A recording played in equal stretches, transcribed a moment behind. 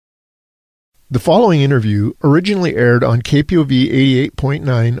The following interview originally aired on KPOV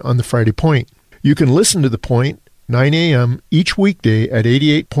 88.9 on the Friday Point. You can listen to The Point 9 a.m. each weekday at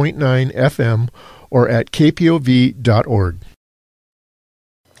 88.9 FM or at kpov.org.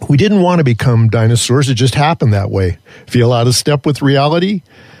 We didn't want to become dinosaurs. It just happened that way. Feel out of step with reality?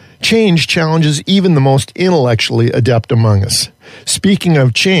 Change challenges even the most intellectually adept among us. Speaking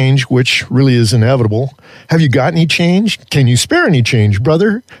of change, which really is inevitable, have you got any change? Can you spare any change,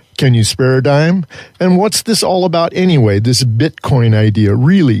 brother? Can you spare a dime? And what's this all about anyway, this Bitcoin idea,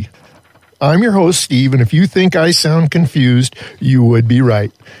 really? I'm your host, Steve, and if you think I sound confused, you would be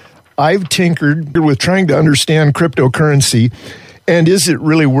right. I've tinkered with trying to understand cryptocurrency, and is it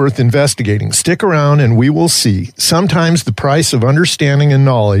really worth investigating? Stick around and we will see. Sometimes the price of understanding and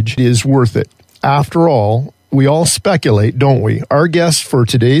knowledge is worth it. After all, we all speculate, don't we? Our guest for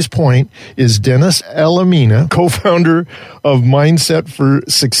today's point is Dennis Alimena, co-founder of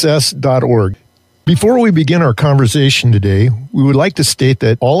mindsetforsuccess.org. Before we begin our conversation today, we would like to state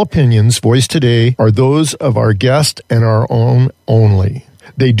that all opinions voiced today are those of our guest and our own only.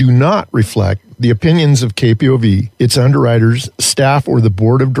 They do not reflect the opinions of KPOV, its underwriters, staff, or the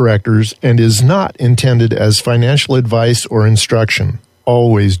board of directors, and is not intended as financial advice or instruction.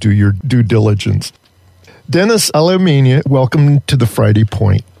 Always do your due diligence. Dennis Alimena, welcome to the Friday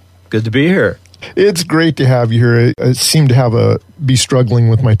Point. Good to be here. It's great to have you here. I seem to be struggling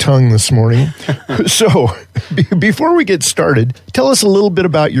with my tongue this morning. So, before we get started, tell us a little bit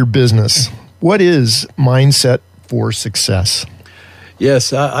about your business. What is Mindset for Success?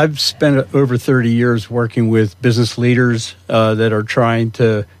 Yes, I've spent over 30 years working with business leaders that are trying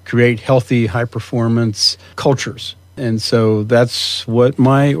to create healthy, high-performance cultures. And so that's what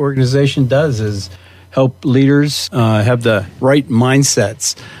my organization does, is help leaders have the right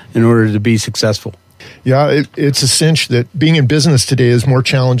mindsets in order to be successful. Yeah, it's a cinch that being in business today is more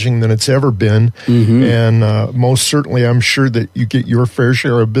challenging than it's ever been. Mm-hmm. And most certainly, I'm sure that you get your fair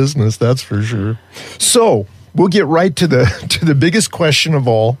share of business, that's for sure. So, we'll get right to the biggest question of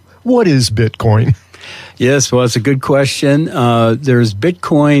all. What is Bitcoin? Yes, well, it's a good question. There's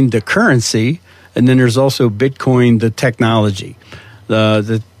Bitcoin, the currency, and then there's also Bitcoin, the technology.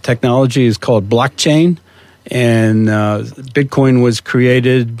 The technology is called blockchain, and Bitcoin was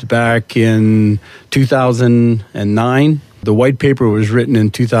created back in 2009. The white paper was written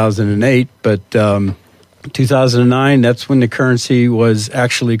in 2008, but 2009, that's when the currency was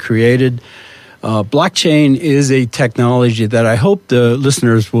actually created. Blockchain is a technology that I hope the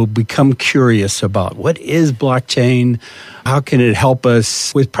listeners will become curious about. What is blockchain? How can it help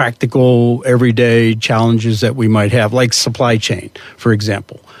us with practical, everyday challenges that we might have, like supply chain, for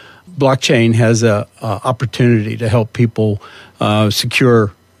example? Blockchain has an opportunity to help people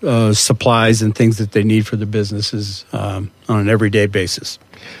secure supplies and things that they need for their businesses on an everyday basis.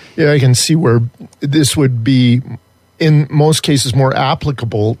 Yeah, I can see where this would be, in most cases, more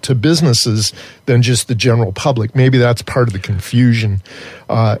applicable to businesses than just the general public. Maybe that's part of the confusion.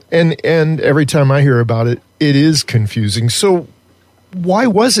 And every time I hear about it, it is confusing. So why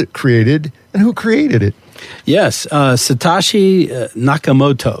was it created and who created it? Yes, Satoshi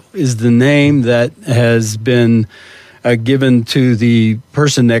Nakamoto is the name that has been given to the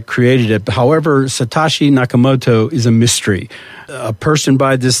person that created it. However, Satoshi Nakamoto is a mystery. A person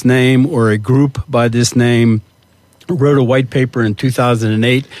by this name or a group by this name wrote a white paper in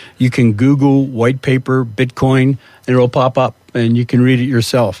 2008. You can Google white paper Bitcoin, and it'll pop up, and you can read it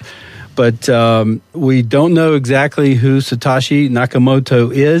yourself. But we don't know exactly who Satoshi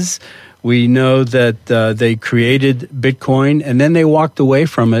Nakamoto is. We know that they created Bitcoin, and then they walked away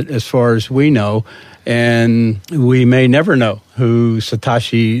from it, as far as we know. And we may never know who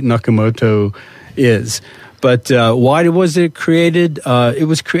Satoshi Nakamoto is. But why was it created? It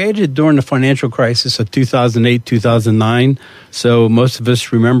was created during the financial crisis of 2008, 2009. So most of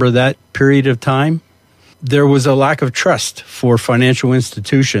us remember that period of time. There was a lack of trust for financial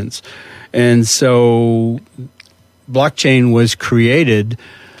institutions. And so blockchain was created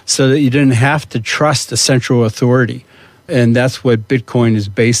so that you didn't have to trust a central authority. And that's what Bitcoin is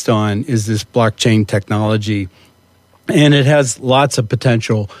based on, is this blockchain technology. And it has lots of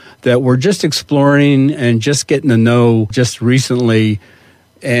potential that we're just exploring and just getting to know just recently.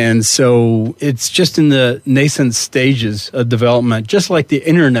 And so it's just in the nascent stages of development, just like the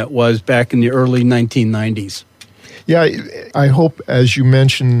internet was back in the early 1990s. Yeah, I hope, as you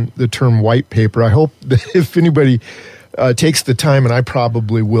mentioned the term white paper, I hope that if anybody takes the time, and I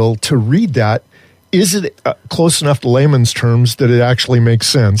probably will, to read that, is it close enough to layman's terms that it actually makes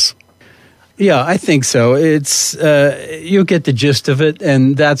sense? Yeah, I think so. It's you'll get the gist of it,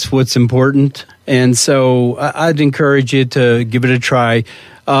 and that's what's important. And so I'd encourage you to give it a try.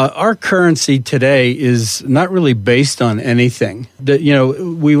 Our currency today is not really based on anything.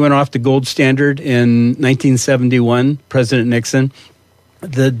 We went off the gold standard in 1971, President Nixon.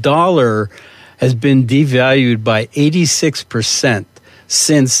 The dollar has been devalued by 86%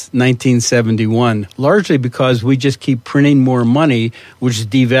 since 1971, largely because we just keep printing more money, which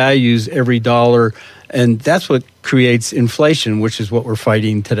devalues every dollar, and that's what creates inflation, which is what we're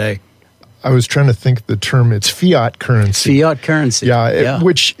fighting today. I was trying to think the term. It's fiat currency. Fiat currency. Yeah.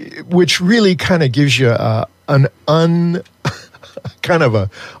 Which really kind of gives you kind of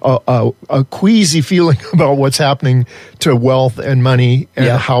a queasy feeling about what's happening to wealth and money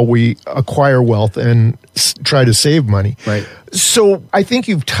and how we acquire wealth and try to save money. Right. So I think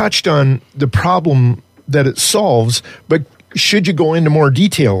you've touched on the problem that it solves, but should you go into more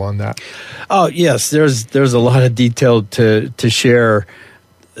detail on that? Oh, yes. There's a lot of detail to share.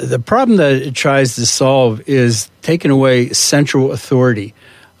 The problem that it tries to solve is taking away central authority.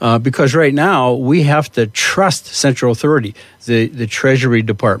 Because right now we have to trust central authority, the Treasury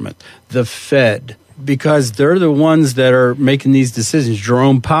Department, the Fed, because they're the ones that are making these decisions.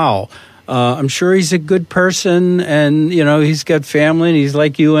 Jerome Powell, I'm sure he's a good person, and he's got family, and he's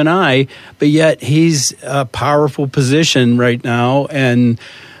like you and I, but yet he's a powerful position right now, and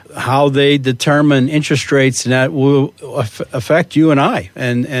how they determine interest rates, and that will affect you and I,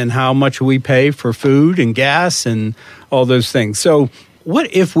 and how much we pay for food and gas and all those things. So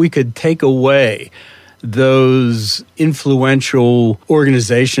what if we could take away those influential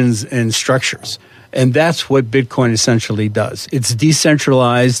organizations and structures? And that's what Bitcoin essentially does. It's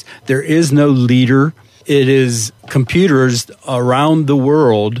decentralized. There is no leader. It is computers around the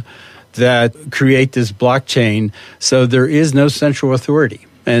world that create this blockchain. So there is no central authority.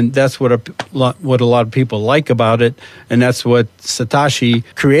 And that's what a lot of people like about it. And that's what Satoshi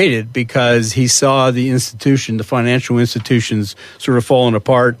created, because he saw the financial institutions sort of falling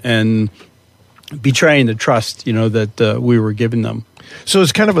apart and betraying the trust, that we were giving them. So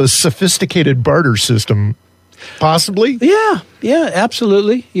it's kind of a sophisticated barter system, possibly? Yeah,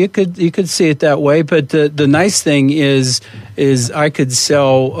 absolutely. You could see it that way. But the nice thing is I could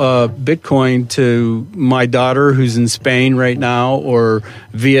sell Bitcoin to my daughter who's in Spain right now, or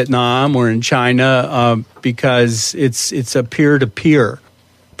Vietnam, or in China, because it's a peer-to-peer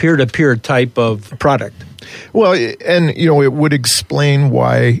type of product. Well, and it would explain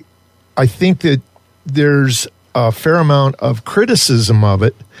why I think that there's a fair amount of criticism of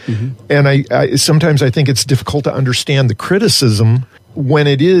it. Mm-hmm. And I sometimes I think it's difficult to understand the criticism when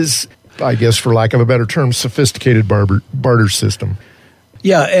it is, I guess, for lack of a better term, sophisticated barter system.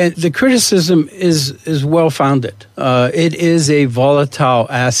 Yeah, and the criticism is well-founded. It is a volatile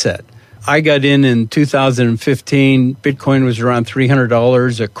asset. I got in 2015. Bitcoin was around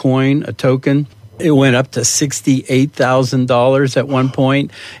 $300 a coin, a token. It went up to $68,000 at one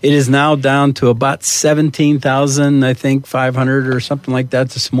point. It is now down to about $17,000, I think, 500 or something like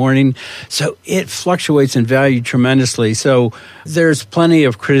that this morning. So it fluctuates in value tremendously. So there's plenty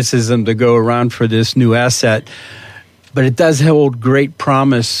of criticism to go around for this new asset. But it does hold great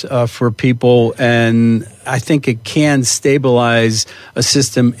promise for people, and I think it can stabilize a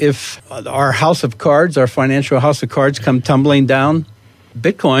system if our house of cards, our financial house of cards, come tumbling down.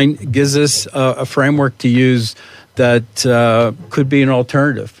 Bitcoin gives us a framework to use that could be an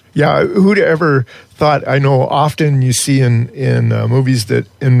alternative. Yeah, who'd ever thought? I know often you see in movies that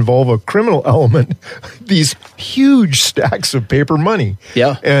involve a criminal element these huge stacks of paper money.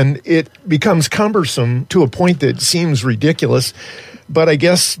 Yeah. And it becomes cumbersome to a point that seems ridiculous. But I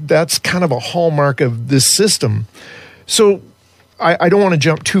guess that's kind of a hallmark of this system. So I don't want to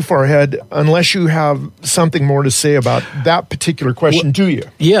jump too far ahead unless you have something more to say about that particular question, do you?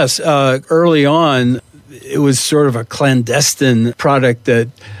 Yes. Early on, it was sort of a clandestine product that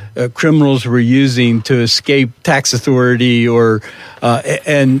criminals were using to escape tax authority,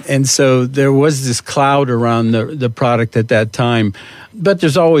 and so there was this cloud around the product at that time. But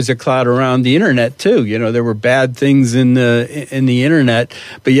there's always a cloud around the internet too. There were bad things in the internet,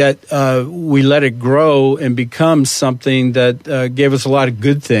 but yet we let it grow and become something that gave us a lot of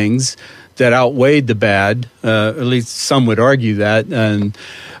good things that outweighed the bad. At least some would argue that.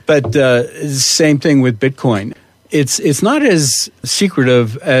 But same thing with Bitcoin. It's not as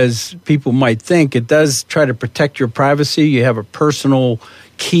secretive as people might think. It does try to protect your privacy. You have a personal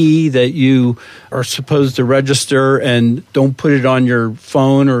key that you are supposed to register, and don't put it on your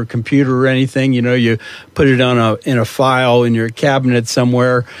phone or computer or anything. You put it in a file in your cabinet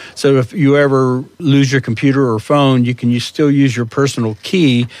somewhere. So if you ever lose your computer or phone, you can still use your personal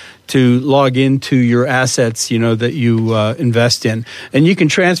key to log into your assets, that you invest in. And you can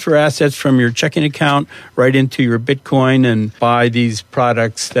transfer assets from your checking account right into your Bitcoin and buy these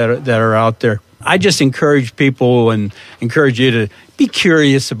products that are out there. I just encourage people and encourage you to be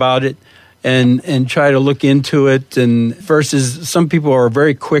curious about it and try to look into it. And versus some people are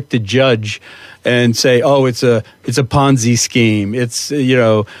very quick to judge and say, oh, it's a Ponzi scheme. It's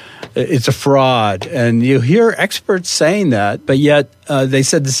a fraud. And you hear experts saying that, but yet they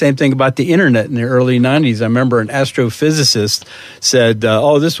said the same thing about the internet in the early 90s. I remember an astrophysicist said,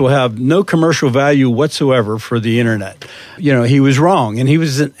 this will have no commercial value whatsoever for the internet. He was wrong. And he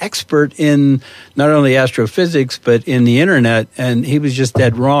was an expert in not only astrophysics, but in the internet. And he was just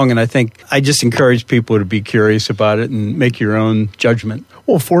dead wrong. And I just encourage people to be curious about it and make your own judgment.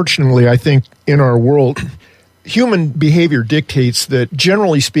 Well, fortunately, I think in our world, human behavior dictates that,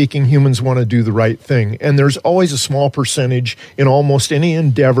 generally speaking, humans want to do the right thing. And there's always a small percentage in almost any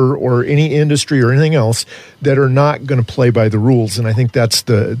endeavor or any industry or anything else that are not going to play by the rules. And I think that's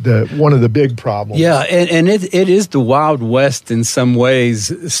the one of the big problems. Yeah, and it is the Wild West in some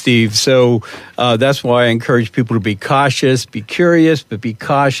ways, Steve. So that's why I encourage people to be cautious, be curious, but be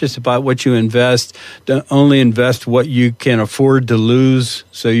cautious about what you invest. Don't only invest what you can afford to lose.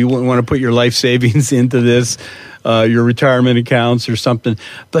 So you wouldn't want to put your life savings into this. Your retirement accounts or something.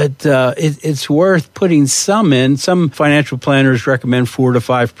 But it's worth putting some in. Some financial planners recommend 4 to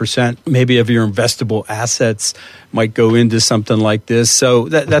 5%, maybe of your investable assets might go into something like this. So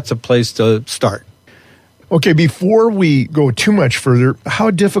that's a place to start. Okay, before we go too much further, how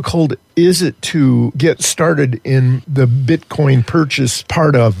difficult is it to get started in the Bitcoin purchase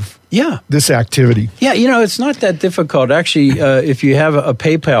part of this activity? Yeah, it's not that difficult. Actually, if you have a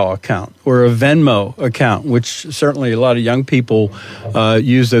PayPal account or a Venmo account, which certainly a lot of young people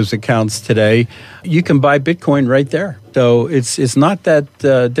use those accounts today, you can buy Bitcoin right there. So it's not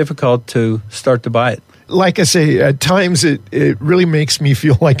that difficult to start to buy it. Like I say, at times it really makes me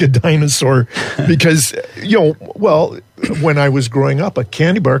feel like a dinosaur because, when I was growing up, a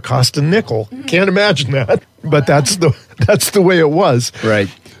candy bar cost a nickel. Can't imagine that, but that's the way it was. Right.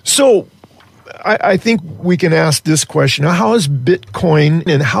 So I think we can ask this question. How is Bitcoin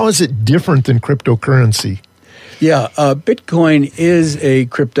and how is it different than cryptocurrency? Yeah, Bitcoin is a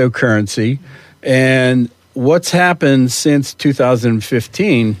cryptocurrency, and what's happened since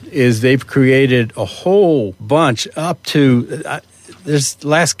 2015 is they've created a whole bunch up to, this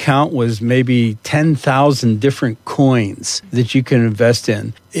last count was maybe 10,000 different coins that you can invest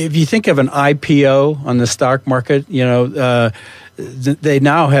in. If you think of an IPO on the stock market, they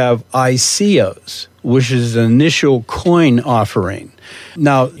now have ICOs, which is an initial coin offering.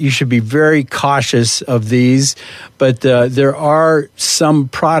 Now, you should be very cautious of these, but there are some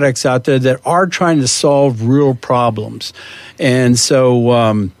products out there that are trying to solve real problems. And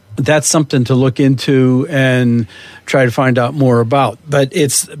so that's something to look into and try to find out more about. But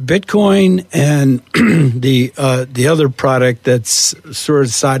it's Bitcoin and the other product that's sort of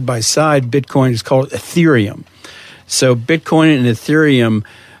side by side. Bitcoin is called Ethereum. So Bitcoin and Ethereum,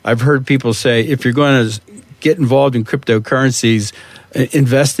 I've heard people say, if you're going to get involved in cryptocurrencies,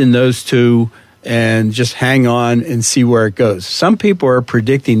 invest in those two and just hang on and see where it goes. Some people are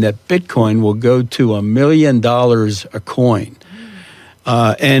predicting that Bitcoin will go to $1 million a coin.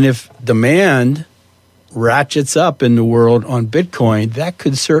 And if demand ratchets up in the world on Bitcoin, that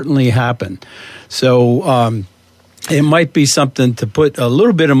could certainly happen. So it might be something to put a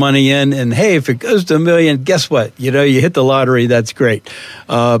little bit of money in, and hey, if it goes to $1 million, guess what? You hit the lottery, that's great.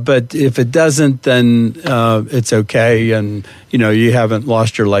 But if it doesn't, then it's okay, and you haven't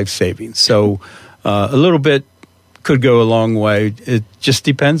lost your life savings. So a little bit could go a long way. It just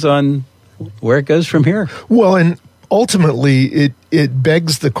depends on where it goes from here. Well, and ultimately, it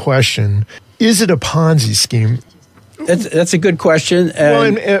begs the question, is it a Ponzi scheme? That's a good question.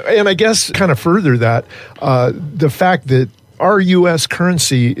 And I guess kind of further that, the fact that our U.S.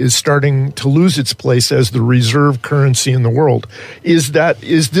 currency is starting to lose its place as the reserve currency in the world, is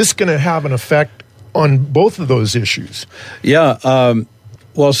this going to have an effect on both of those issues? Yeah.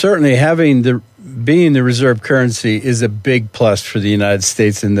 Well, certainly being the reserve currency is a big plus for the United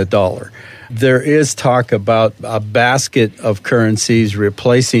States and the dollar. There is talk about a basket of currencies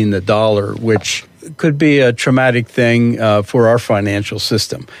replacing the dollar, which could be a traumatic thing for our financial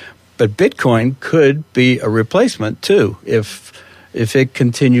system. But Bitcoin could be a replacement, too, if it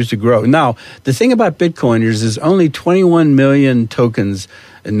continues to grow. Now, the thing about Bitcoin is there's only 21 million tokens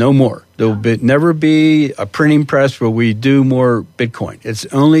and no more. There will never be a printing press where we do more Bitcoin. It's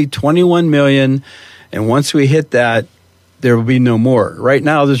only 21 million, and once we hit that, there will be no more. Right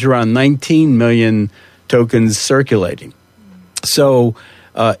now, there's around 19 million tokens circulating. So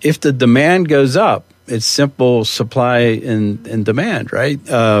if the demand goes up, it's simple supply and demand, right?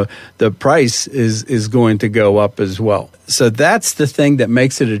 The price is going to go up as well. So that's the thing that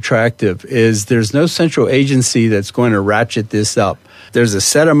makes it attractive, is there's no central agency that's going to ratchet this up. There's a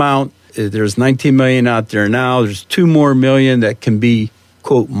set amount. There's 19 million out there now. There's 2 more million that can be,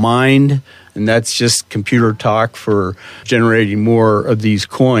 quote, mined, and that's just computer talk for generating more of these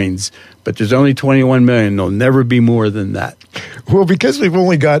coins. But there's only 21 million. There'll never be more than that. Well, because we've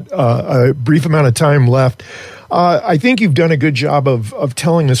only got a brief amount of time left, I think you've done a good job of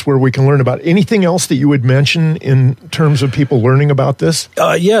telling us where we can learn about it. Anything else that you would mention in terms of people learning about this?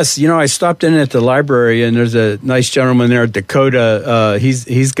 Yes. I stopped in at the library, and there's a nice gentleman there, Dakota.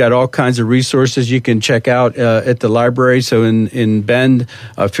 He's got all kinds of resources you can check out at the library. So in Bend,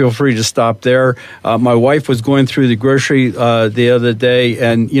 feel free to stop there. My wife was going through the grocery the other day,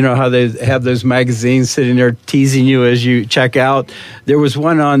 and you know how they have those magazines sitting there teasing you as you check out? There was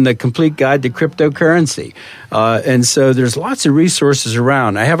one on the Complete Guide to Cryptocurrency. And so there's lots of resources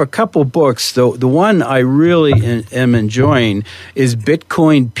around. I have a couple books. The one I really am enjoying is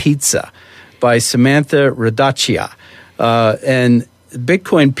Bitcoin Pizza by Samantha Radacchia. And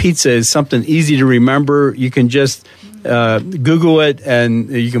Bitcoin Pizza is something easy to remember. You can just Google it, and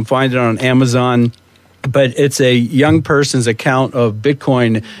you can find it on Amazon. But it's a young person's account of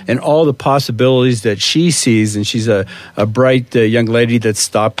Bitcoin and all the possibilities that she sees. And she's a bright young lady that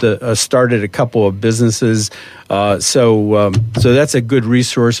started a couple of businesses. So that's a good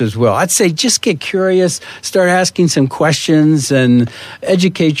resource as well. I'd say just get curious, start asking some questions, and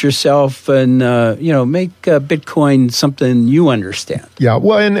educate yourself, and make Bitcoin something you understand. Yeah,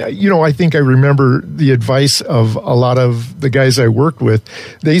 well, and I think I remember the advice of a lot of the guys I worked with.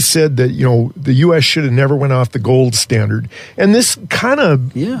 They said that the U.S. should have never went off the gold standard, and this kind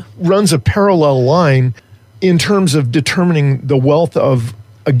of runs a parallel line in terms of determining the wealth of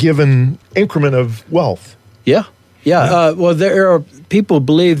a given increment of wealth. Yeah. Well, there are people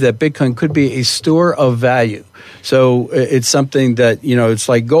believe that Bitcoin could be a store of value. So it's something that, it's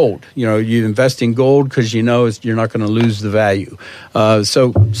like gold. You invest in gold because you're not going to lose the value.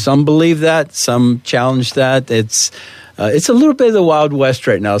 So some believe that, some challenge that. It's a little bit of the Wild West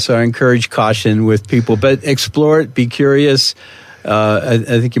right now, so I encourage caution with people. But explore it, be curious. I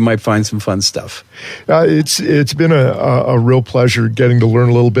think you might find some fun stuff. It's been a real pleasure getting to learn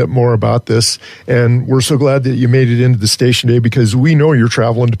a little bit more about this, and we're so glad that you made it into the station today, because we know you're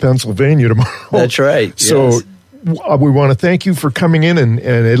traveling to Pennsylvania tomorrow. That's right. So yes. We want to thank you for coming in and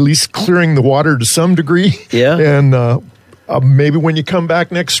at least clearing the water to some degree. Yeah. And maybe when you come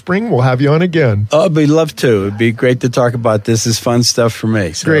back next spring, we'll have you on again. Oh, I'd love to. It'd be great to talk about this. It's fun stuff for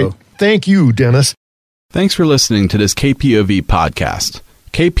me. So. Great. Thank you, Dennis. Thanks for listening to this KPOV podcast.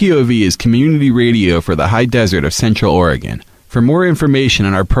 KPOV is community radio for the high desert of Central Oregon. For more information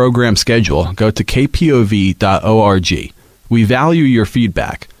on our program schedule, go to kpov.org. We value your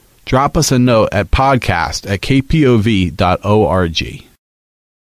feedback. Drop us a note at podcast@kpov.org.